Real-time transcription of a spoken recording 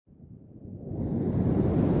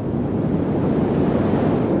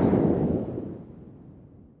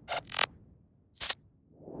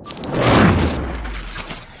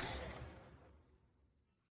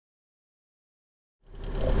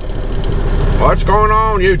What's going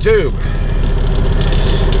on, YouTube?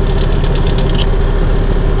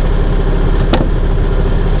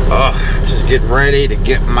 Just getting ready to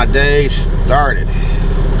get my day started.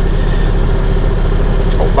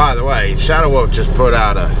 Oh, by the way, Shadow Wolf just put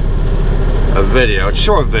out a video, a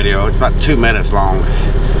short video, it's about 2 minutes long,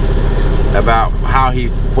 about how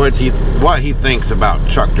what he thinks about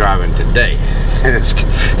truck driving today. And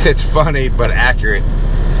it's funny but accurate,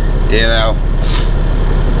 you know.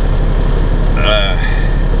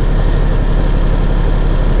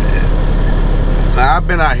 Now, I've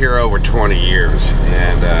been out here over 20 years,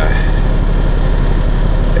 and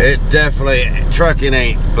it definitely, trucking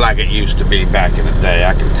ain't like it used to be back in the day.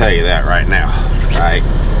 I can tell you that right now, right?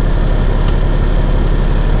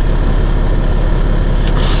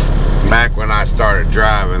 Back when I started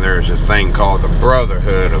driving, there was this thing called the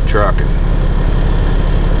Brotherhood of Trucking,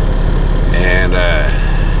 and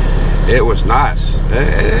it was nice.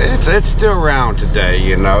 It's still around today,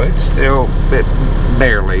 you know. It's still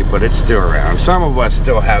barely, but it's still around. Some of us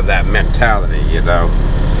still have that mentality, you know,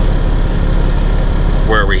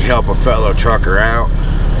 where we help a fellow trucker out,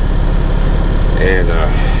 and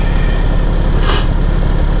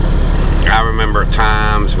I remember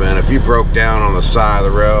times when if you broke down on the side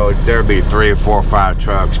of the road, there'd be 3 or 4 or 5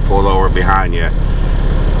 trucks pulled over behind you,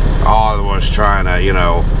 all of us trying to, you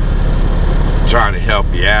know, trying to help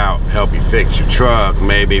you out, help you fix your truck.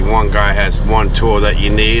 Maybe one guy has one tool that you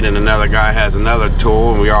need and another guy has another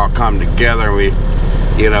tool, and we all come together, and we,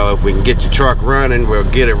 you know, if we can get your truck running, we'll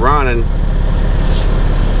get it running,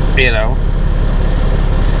 you know,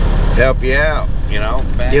 help you out, you know.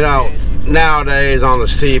 Nowadays on the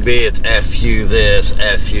CB, it's F you this,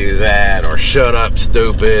 F you that, or shut up,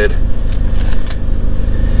 stupid.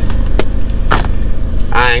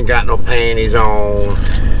 I ain't got no panties on.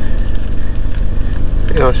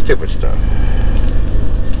 You know, stupid stuff.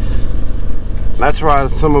 That's why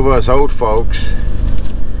some of us old folks,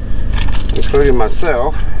 including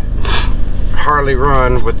myself, hardly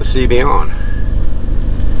run with the CB on.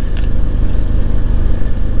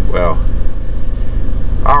 Well,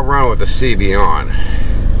 I'll run with the CB on.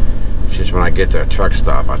 It's just when I get to a truck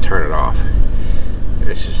stop, I turn it off.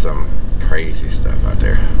 It's just some crazy stuff out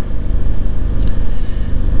there.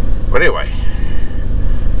 But anyway,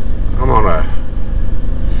 I'm on a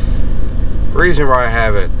reason why I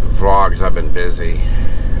haven't vlogged is I've been busy.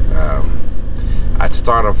 I'd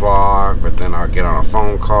start a vlog, but then I'll get on a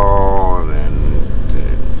phone call, and then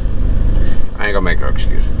I ain't gonna make no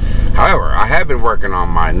excuse. However, I have been working on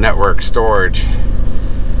my network storage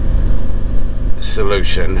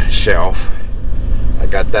solution shelf. I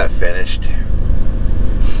got that finished.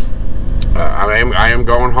 I am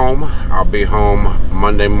going home. I'll be home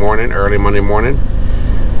Monday morning, early Monday morning.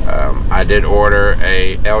 I did order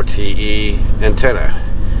a LTE antenna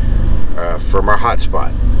for my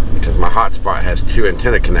hotspot, because my hotspot has 2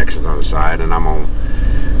 antenna connections on the side, and I'm gonna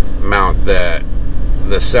mount the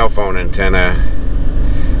cell phone antenna,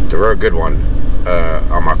 the real good one,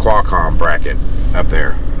 on my Qualcomm bracket up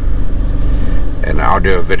there, and I'll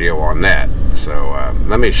do a video on that. So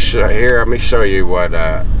let me show you what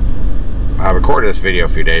I recorded this video a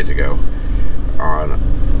few days ago on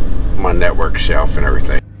my network shelf and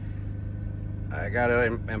everything. I got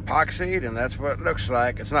it epoxied, and that's what it looks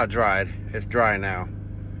like. It's not dried, it's dry now.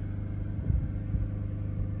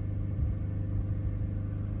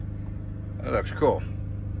 That looks cool.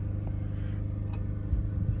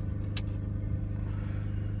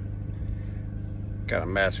 Got a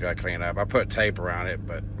mess I gotta clean up. I put tape around it,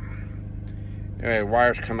 but anyway,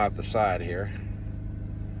 wires come out the side here.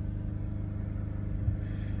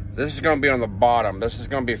 This is gonna be on the bottom. This is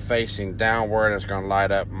gonna be facing downward, and it's gonna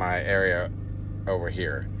light up my area over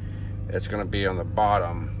here. It's gonna be on the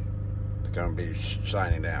bottom. It's gonna be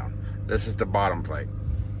shining down. This is the bottom plate.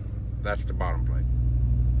 That's the bottom plate.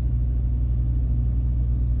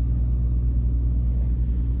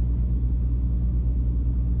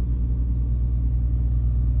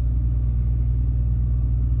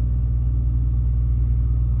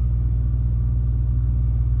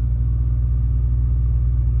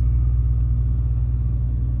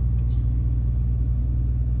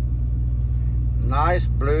 Nice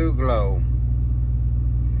blue glow.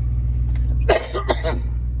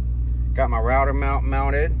 Got my router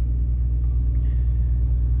mounted.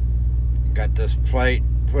 Got this plate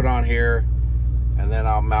put on here, and then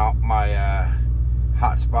I'll mount my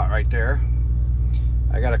hotspot right there.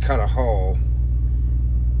 I gotta cut a hole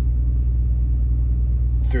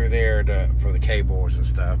through there for the cables and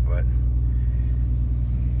stuff, but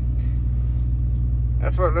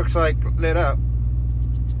that's what it looks like lit up.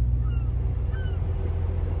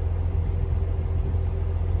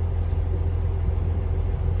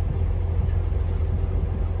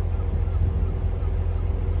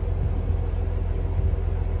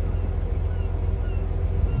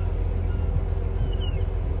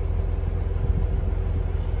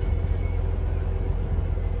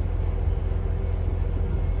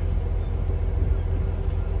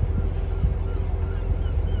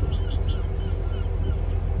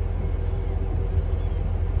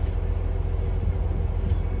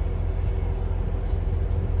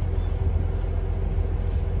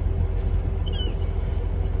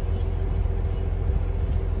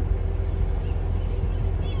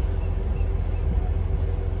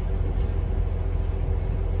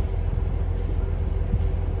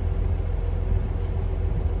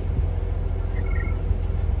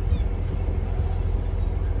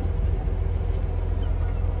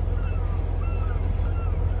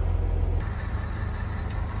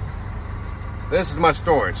 this is my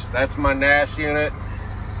storage. That's my NAS unit.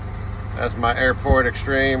 That's my Airport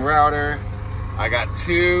Extreme router. I got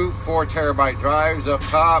two 4 terabyte drives up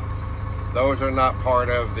top. Those are not part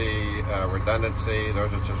of the redundancy.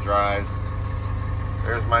 Those are just drives.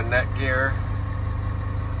 There's my Netgear.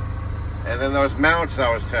 And then those mounts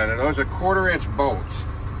I was telling you, those are 1/4-inch bolts.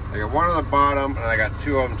 I got one on the bottom and I got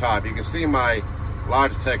 2 on top. You can see my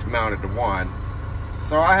Logitech's mounted to one.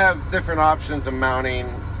 So I have different options of mounting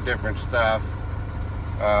different stuff.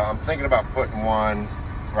 I'm thinking about putting one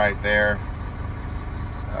right there.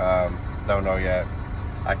 Don't know yet.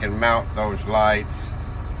 I can mount those lights,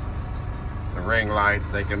 the ring lights,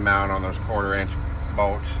 they can mount on those 1/4-inch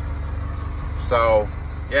bolts. So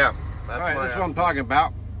yeah, that's what I'm talking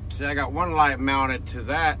about. See, I got one light mounted to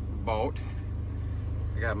that bolt.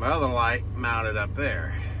 I got my other light mounted up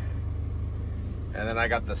there. And then I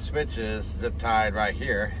got the switches zip tied right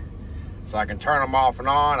here. So I can turn them off and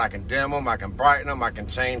on, I can dim them, I can brighten them, I can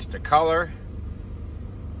change the color.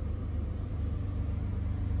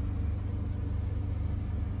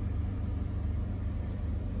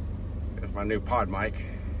 There's my new pod mic.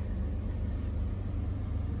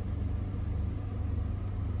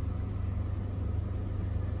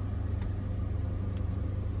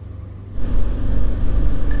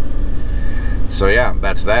 So yeah,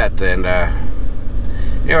 that's that. And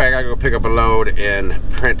anyway, I gotta go pick up a load in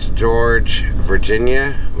Prince George,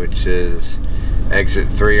 Virginia, which is exit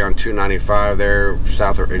 3 on 295 there,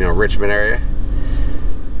 south of Richmond area.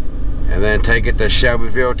 And then take it to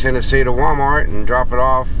Shelbyville, Tennessee to Walmart and drop it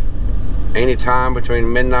off anytime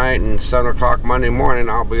between midnight and 7 o'clock Monday morning.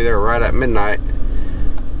 I'll be there right at midnight,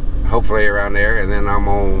 hopefully around there. And then I'm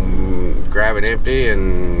gonna grab it empty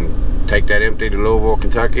and take that empty to Louisville,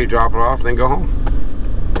 Kentucky, drop it off, and then go home.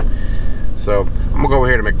 So I'm gonna go over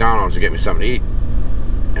here to McDonald's to get me something to eat,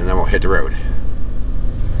 and then we'll hit the road.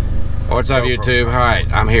 What's up, YouTube? Hi,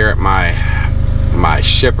 I'm here at my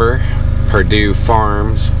shipper, Purdue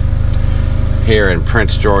Farms, here in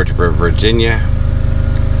Prince George, Virginia.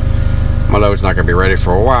 My load's not gonna be ready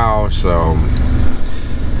for a while, so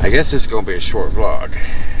I guess it's gonna be a short vlog.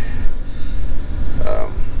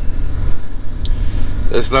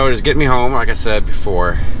 This load is getting me home, like I said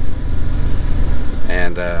before,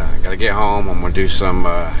 and I gotta get home. I'm gonna do some,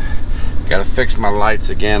 gotta fix my lights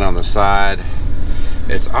again on the side.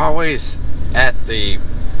 It's always at the,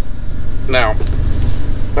 now,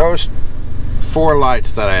 those 4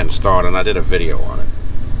 lights that I installed, and I did a video on it.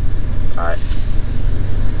 Alright.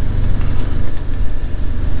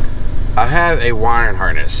 I have a wiring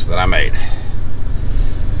harness that I made.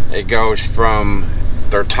 It goes from,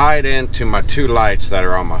 they're tied into my 2 lights that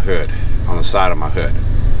are on my hood, on the side of my hood.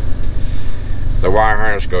 The wire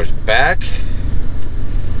harness goes back,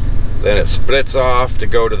 then it splits off to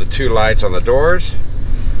go to the 2 lights on the doors,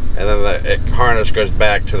 and then the harness goes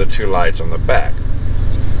back to the 2 lights on the back.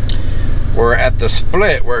 Where at the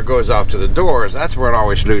split where it goes off to the doors, that's where it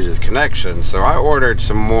always loses connection. So I ordered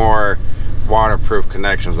some more waterproof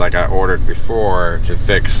connections like I ordered before to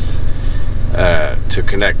fix, to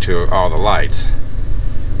connect to all the lights.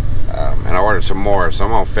 And I ordered some more, so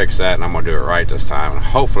I'm gonna fix that and I'm gonna do it right this time. And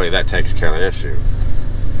hopefully that takes care of the issue.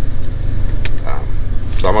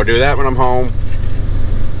 So I'm gonna do that when I'm home.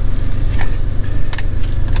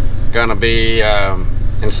 Gonna be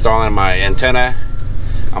installing my antenna.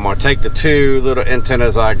 I'm gonna take the 2 little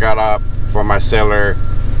antennas I got up for my cellular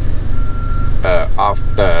off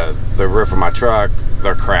the roof of my truck.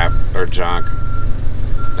 They're crap, they're junk.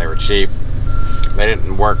 They were cheap. They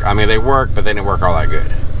didn't work. I mean, they work, but they didn't work all that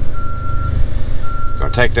good.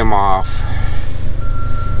 Gonna take them off,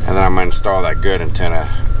 and then I'm gonna install that good antenna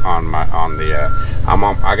on the.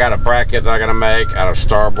 I got a bracket that I gotta make out of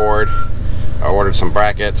starboard. I ordered some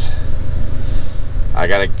brackets. I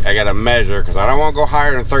gotta measure because I don't want to go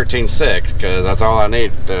higher than 13.6 because that's all I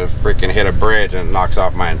need to freaking hit a bridge and it knocks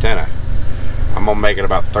off my antenna. I'm gonna make it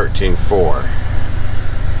about 13.4.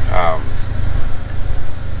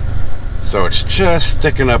 So it's just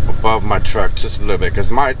sticking up above my truck just a little bit because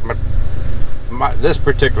this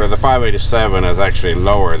particular, the 587 is actually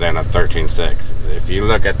lower than a 13.6. If you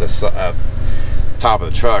look at the top of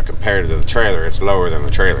the truck compared to the trailer, it's lower than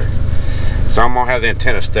the trailer. So I'm gonna have the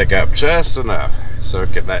antenna stick up just enough so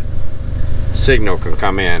that signal can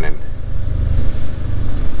come in. And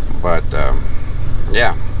but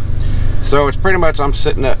yeah, so it's pretty much I'm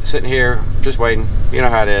sitting here just waiting. You know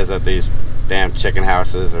how it is at these damn chicken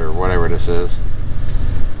houses or whatever this is.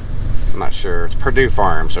 I'm not sure. It's Purdue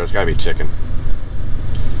Farm, so it's gotta be chicken.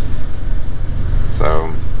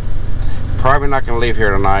 So probably not gonna leave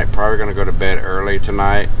here tonight. Probably gonna go to bed early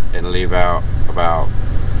tonight and leave out about,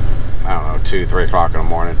 I don't know, 2-3 o'clock in the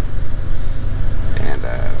morning.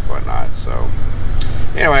 and whatnot. So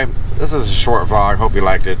anyway, this is a short vlog. Hope you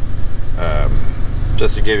liked it.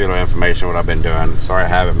 Just to give you a little information what I've been doing. Sorry I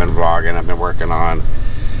haven't been vlogging. I've been working on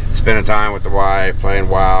spending time with the wife, playing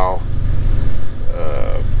WoW,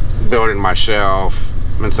 building my shelf,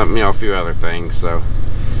 and some, a few other things. So,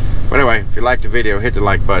 but anyway, if you liked the video, hit the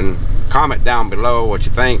like button. Comment down below what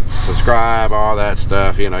you think. Subscribe, all that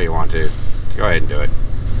stuff. You know you want to. Go ahead and do it.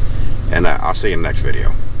 And I'll see you in the next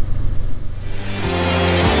video.